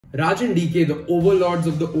Raj and DK, the overlords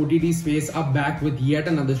of the OTT space, are back with yet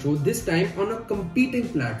another show, this time on a competing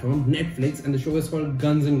platform, Netflix, and the show is called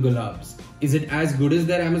Guns and Gulaabs. Is it as good as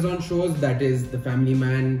their Amazon shows, that is The Family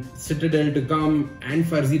Man, Citadel to Come, and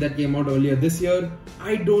Farzi that came out earlier this year?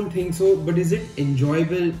 I don't think so, but is it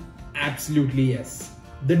enjoyable? Absolutely yes.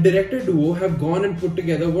 The director duo have gone and put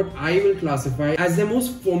together what I will classify as their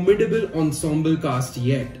most formidable ensemble cast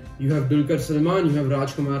yet. You have Dulquer Salmaan, you have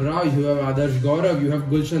Rajkummar Rao, you have Adarsh Gourav, you have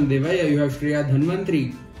Gulshan Devaya, you have Shreya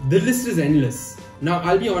Dhanvantri. The list is endless. Now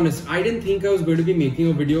I'll be honest, I didn't think I was going to be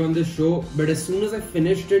making a video on this show, but as soon as I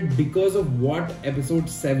finished it, because of what episode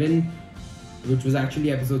 7, which was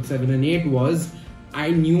actually episode 7 and 8 was,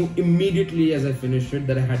 I knew immediately as I finished it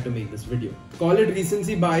that I had to make this video. Call it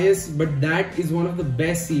recency bias, but that is one of the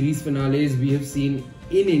best series finales we have seen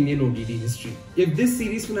in Indian OTT history. If this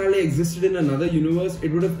series finale existed in another universe,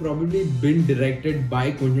 it would have probably been directed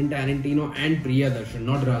by Quentin Tarantino and Priyadarshan,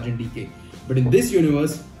 not Raj and DK. But in this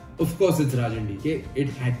universe, of course it's Raj and DK, it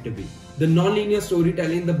had to be. The non-linear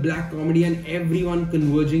storytelling, the black comedy, and everyone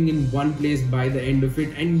converging in one place by the end of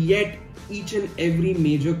it, and yet each and every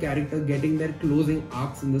major character getting their closing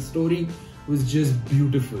arcs in the story was just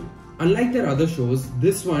beautiful. Unlike their other shows,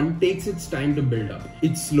 this one takes its time to build up.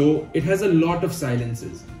 It's slow, it has a lot of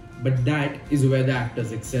silences, but that is where the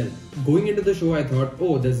actors excel. Going into the show, I thought,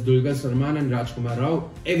 oh, there's Dulquer Salmaan and Rajkummar Rao.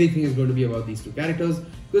 Everything is going to be about these two characters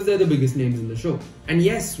because they're the biggest names in the show. And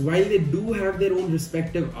yes, while they do have their own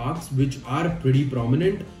respective arcs, which are pretty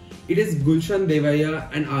prominent, it is Gulshan Devaya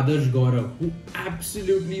and Adarsh Gourav who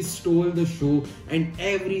absolutely stole the show and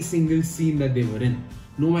every single scene that they were in,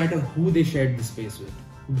 no matter who they shared the space with.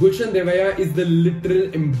 Gulshan Devaya is the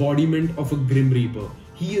literal embodiment of a Grim Reaper.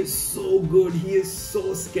 He is so good, he is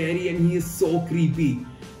so scary, and he is so creepy.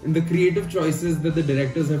 And the creative choices that the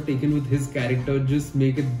directors have taken with his character just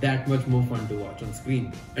make it that much more fun to watch on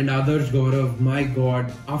screen. And Adarsh Gourav, my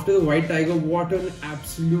god, after the White Tiger, what an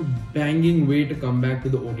absolute banging way to come back to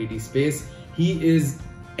the OTT space. He is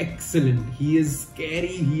excellent, he is scary,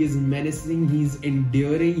 he is menacing, he's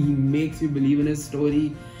endearing, he makes you believe in his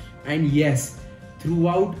story. And yes,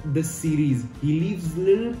 throughout the series, he leaves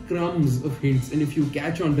little crumbs of hints, and if you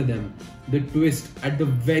catch on to them, the twist at the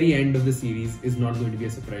very end of the series is not going to be a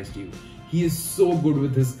surprise to you. He is so good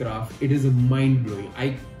with his craft, it is mind-blowing.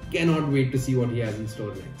 I cannot wait to see what he has in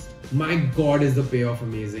store next. My god, is the payoff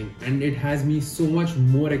amazing, and it has me so much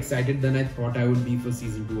more excited than I thought I would be for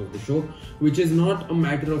season 2 of the show, which is not a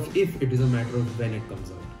matter of if, it is a matter of when it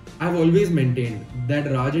comes out. I've always maintained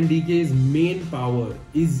that Raj and DK's main power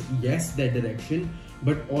is yes, their direction,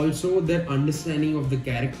 but also their understanding of the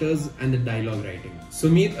characters and the dialogue writing.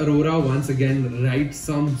 Sumit Arora once again writes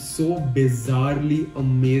some so bizarrely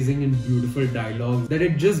amazing and beautiful dialogues that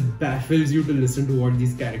it just baffles you to listen to what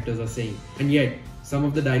these characters are saying. And yet, some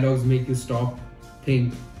of the dialogues make you stop,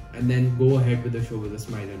 think, and then go ahead with the show with a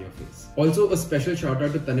smile on your face. Also, a special shout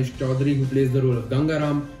out to Tanishq Chaudhary, who plays the role of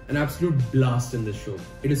Gangaram, an absolute blast in this show.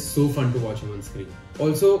 It is so fun to watch him on screen.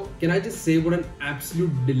 Also, can I just say what an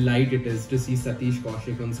absolute delight it is to see Satish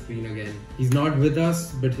Kaushik on screen again. He's not with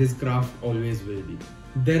us, but his craft always will be.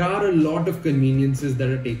 There are a lot of conveniences that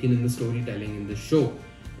are taken in the storytelling in this show.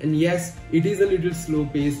 And yes, it is a little slow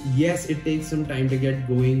paced, yes, it takes some time to get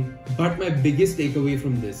going, but my biggest takeaway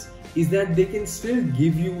from this is that they can still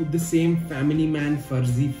give you the same Family Man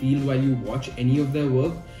Farzi feel while you watch any of their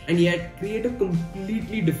work, and yet create a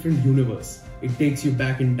completely different universe. It takes you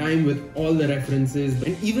back in time with all the references,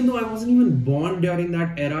 and even though I wasn't even born during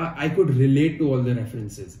that era, I could relate to all the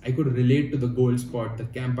references. I could relate to the Gold Spot, the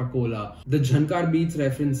Campa Cola, the Jhankar Beats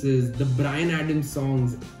references, the Bryan Adams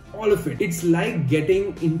songs, all of it. It's like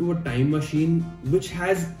getting into a time machine which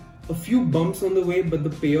has a few bumps on the way, but the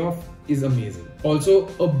payoff is amazing. Also,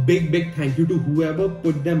 a big thank you to whoever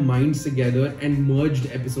put their minds together and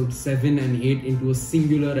merged episode 7 and 8 into a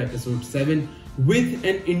singular episode 7 with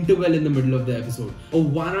an interval in the middle of the episode. A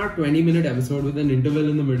 1 hour 20-minute episode with an interval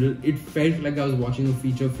in the middle. It felt like I was watching a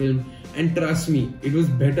feature film, and trust me, it was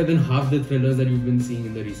better than half the thrillers that you've been seeing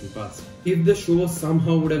in the recent past. If the show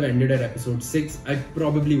somehow would have ended at episode 6, I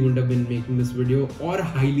probably wouldn't have been making this video or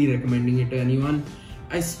highly recommending it to anyone.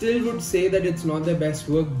 I still would say that it's not their best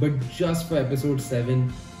work, but just for episode 7,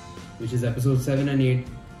 which is episode 7 and 8,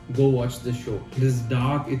 go watch this show. It is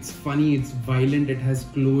dark, it's funny, it's violent, it has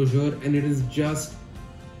closure, and it is just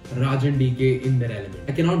Raj and DK in their element.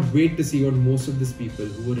 I cannot wait to see what most of these people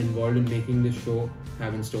who were involved in making this show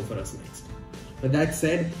have in store for us next. But that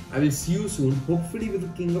said, I will see you soon, hopefully with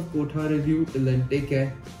the King of Kotha review. Till then, take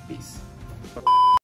care, peace.